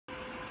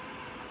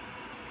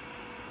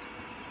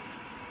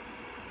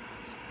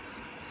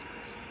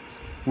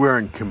We're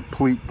in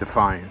complete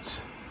defiance,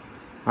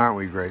 aren't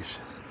we, Grace?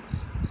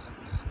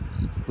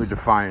 We're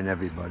defying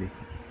everybody.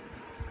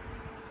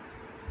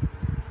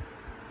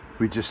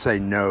 We just say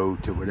no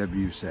to whatever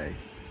you say.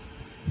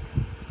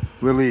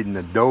 We're leading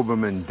a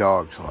Doberman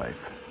dog's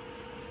life.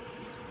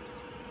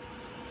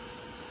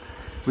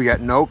 We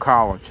got no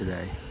collar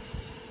today.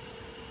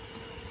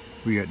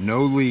 We got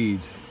no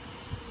lead.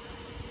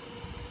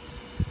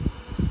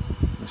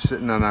 We're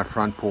sitting on our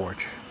front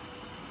porch.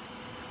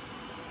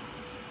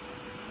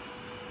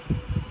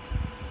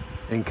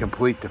 In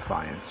complete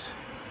defiance.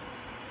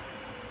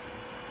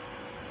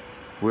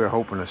 We're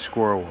hoping a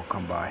squirrel will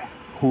come by.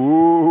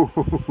 Ooh,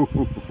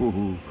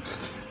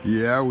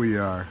 yeah, we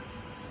are.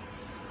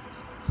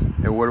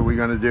 And what are we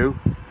gonna do?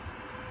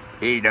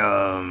 Eat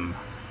them.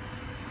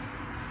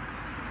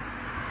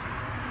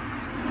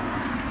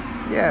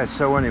 Yeah,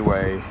 so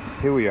anyway,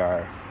 here we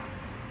are.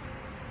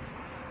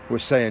 We're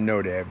saying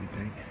no to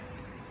everything.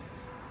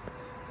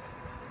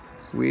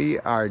 We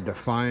are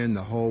defying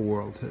the whole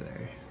world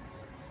today.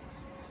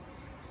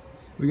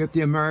 We got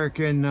the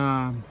American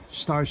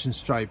Stars and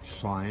Stripes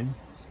flying.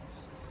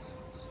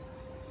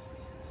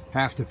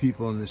 Half the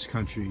people in this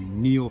country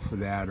kneel for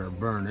that or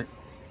burn it.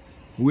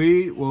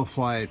 We will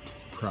fly it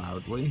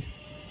proudly.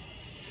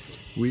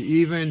 We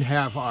even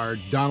have our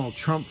Donald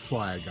Trump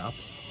flag up.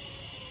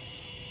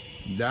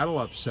 That'll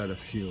upset a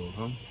few of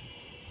them.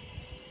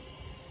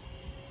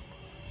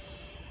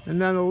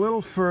 And then a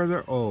little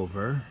further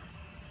over,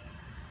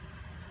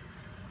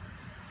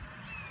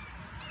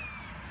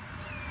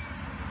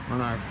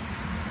 on our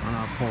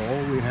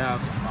pole, we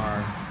have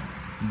our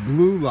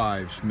Blue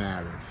Lives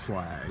Matter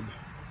flag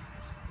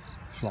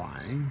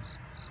flying.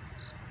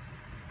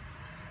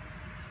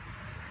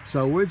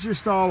 So we're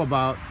just all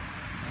about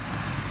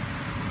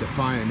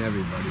defying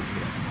everybody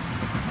here.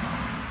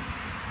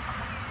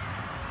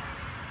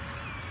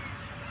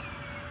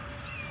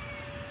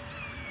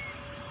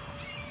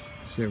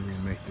 See if we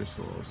can make this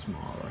a little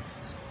smaller.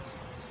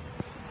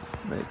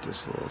 Make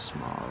this a little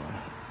smaller.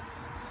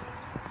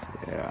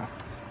 Yeah.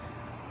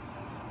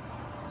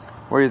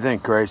 What do you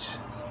think, Grace?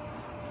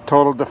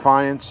 Total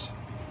defiance?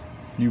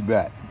 You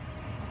bet.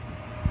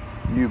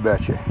 You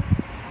betcha.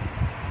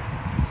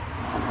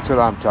 That's what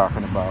I'm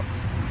talking about.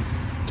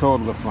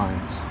 Total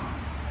defiance.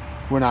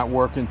 We're not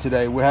working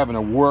today. We're having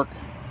a work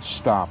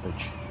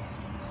stoppage.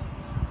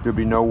 There'll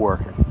be no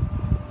working.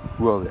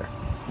 Will there?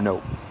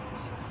 Nope.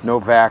 No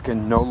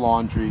vacuuming, no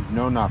laundry,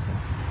 no nothing.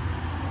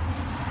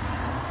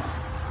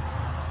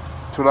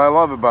 That's what I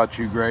love about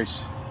you,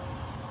 Grace.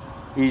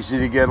 Easy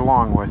to get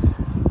along with.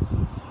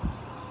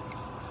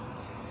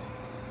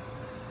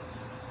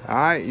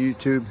 Alright,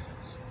 YouTube.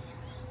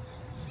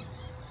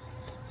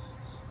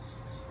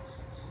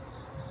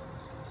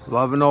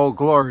 Love and old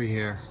glory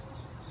here.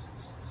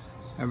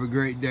 Have a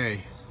great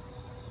day.